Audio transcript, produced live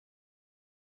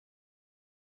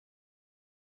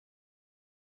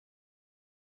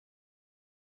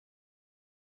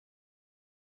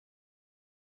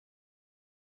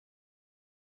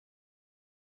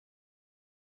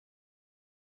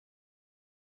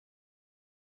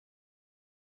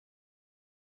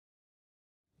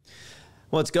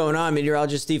What's going on?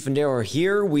 Meteorologist Steve Fundero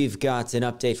here. We've got an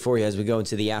update for you as we go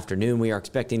into the afternoon. We are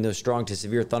expecting those strong to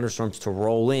severe thunderstorms to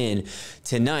roll in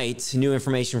tonight. New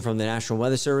information from the National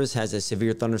Weather Service has a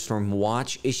severe thunderstorm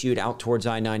watch issued out towards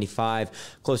I-95,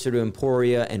 closer to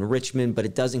Emporia and Richmond, but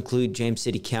it does include James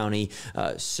City County,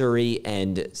 Surrey,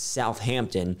 and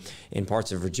Southampton in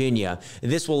parts of Virginia.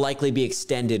 This will likely be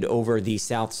extended over the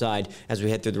south side as we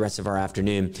head through the rest of our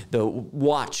afternoon. The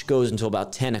watch goes until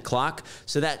about 10 o'clock,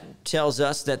 so that tells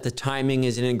us that the timing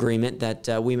is in agreement,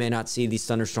 that we may not see these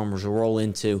thunderstorms roll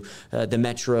into the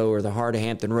metro or the heart of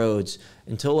Hampton Roads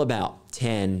until about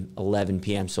 10, 11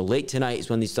 p.m. So late tonight is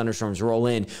when these thunderstorms roll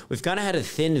in. We've kind of had a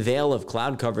thin veil of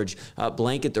cloud coverage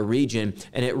blanket the region,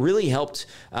 and it really helped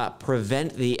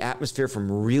prevent the atmosphere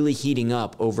from really heating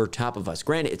up over top of us.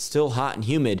 Granted, it's still hot and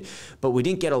humid, but we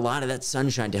didn't get a lot of that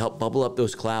sunshine to help bubble up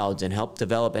those clouds and help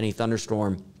develop any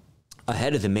thunderstorm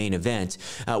ahead of the main event.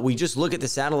 We just look at the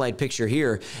satellite picture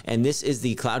here, and this is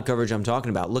the cloud coverage I'm talking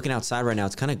about. Looking outside right now,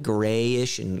 it's kind of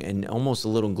grayish and almost a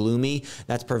little gloomy.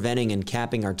 That's preventing and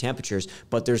capping our temperatures,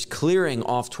 but there's clearing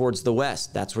off towards the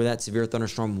west. That's where that severe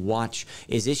thunderstorm watch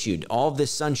is issued. All of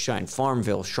this sunshine,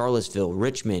 Farmville, Charlottesville,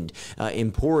 Richmond,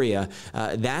 Emporia,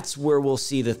 that's where we'll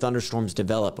see the thunderstorms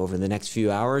develop over the next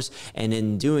few hours, and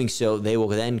in doing so, they will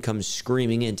then come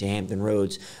screaming into Hampton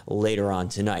Roads later on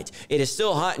tonight. It is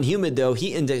still hot and humid, though.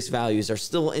 Heat index values are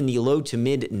still in the low to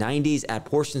mid 90s. At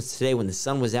portions today when the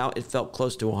sun was out, it felt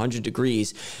close to 100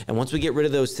 degrees. And once we get rid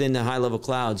of those thin to high level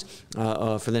clouds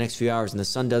for the next few hours and the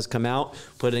sun does come out,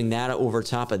 putting that over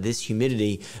top of this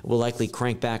humidity will likely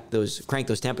crank those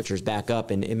temperatures back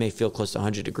up, and it may feel close to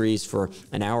 100 degrees for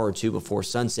an hour or two before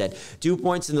sunset. Dew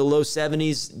points in the low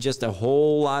 70s, just a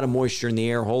whole lot of moisture in the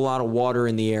air, a whole lot of water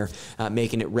in the air,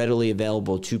 making it readily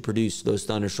available to produce those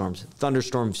thunderstorms.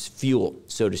 Thunderstorms fuel,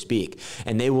 so to speak.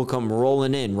 And they will come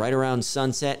rolling in right around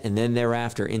sunset and then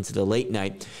thereafter into the late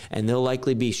night, and they'll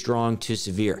likely be strong to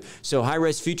severe. So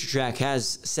high-res future track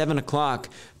has 7 o'clock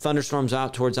thunderstorms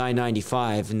out towards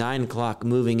I-95, 9 o'clock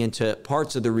moving into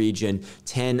parts of the region,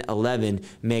 10, 11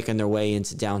 making their way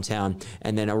into downtown,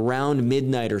 and then around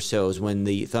midnight or so is when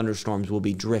the thunderstorms will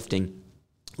be drifting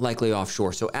likely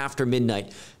offshore. So after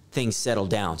midnight, things settle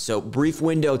down. So brief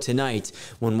window tonight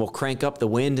when we'll crank up the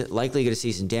wind, likely going to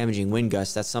see some damaging wind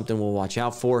gusts. That's something we'll watch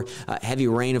out for. Heavy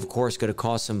rain, of course, going to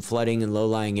cause some flooding in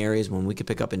low-lying areas when we could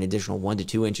pick up an additional 1 to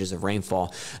 2 inches of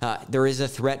rainfall. There is a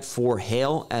threat for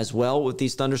hail as well with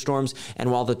these thunderstorms, and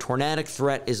while the tornadic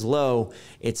threat is low,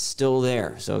 it's still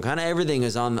there. So kind of everything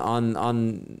is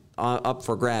up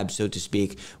for grabs, so to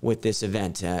speak, with this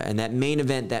event. And that main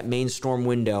event, that main storm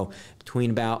window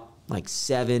between about like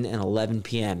 7 and 11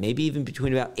 p.m., maybe even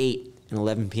between about 8 and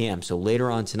 11 p.m., so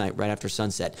later on tonight, right after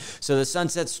sunset. So the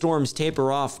sunset storms taper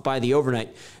off by the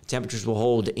overnight. Temperatures will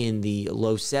hold in the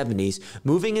low 70s.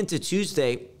 Moving into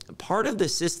Tuesday, part of the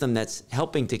system that's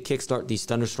helping to kickstart these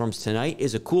thunderstorms tonight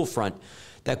is a cool front.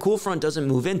 That cool front doesn't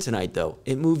move in tonight, though.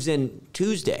 It moves in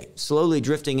Tuesday, slowly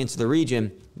drifting into the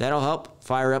region. That'll help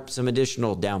fire up some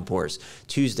additional downpours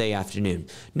Tuesday afternoon.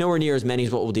 Nowhere near as many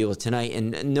as what we'll deal with tonight,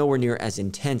 and nowhere near as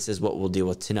intense as what we'll deal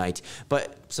with tonight.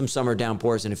 But some summer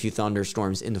downpours and a few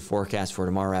thunderstorms in the forecast for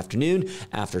tomorrow afternoon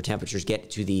after temperatures get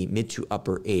to the mid to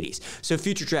upper 80s. So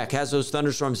future track has those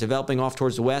thunderstorms developing off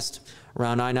towards the west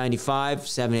around I-95,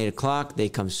 7, 8 o'clock. They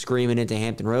come screaming into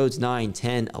Hampton Roads, 9,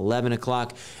 10, 11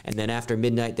 o'clock. And then after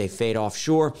midnight, they fade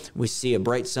offshore. We see a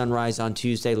bright sunrise on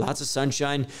Tuesday. Lots of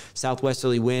sunshine.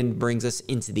 Southwesterly wind brings us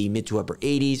into the mid to upper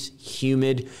 80s.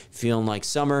 Humid, feeling like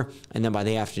summer. And then by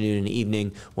the afternoon and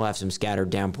evening, we'll have some scattered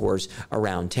downpours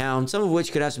around town, some of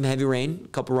which could have some heavy rain, a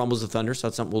couple rumbles of thunder, so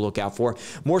that's something we'll look out for.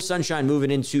 More sunshine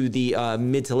moving into the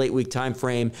mid to late week time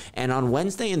frame. And on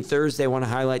Wednesday and Thursday, I want to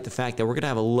highlight the fact that we're going to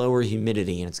have a lower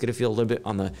humidity, and it's going to feel a little bit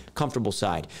on the comfortable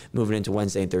side moving into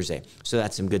Wednesday and Thursday. So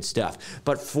that's some good stuff.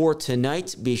 But for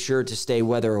tonight, be sure to stay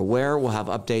weather aware. We'll have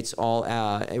updates all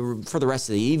for the rest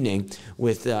of the evening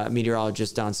with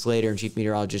meteorologist Don Slater and Chief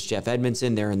Meteorologist Jeff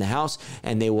Edmondson. They're in the house,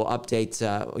 and they will update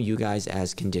you guys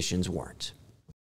as conditions warrant.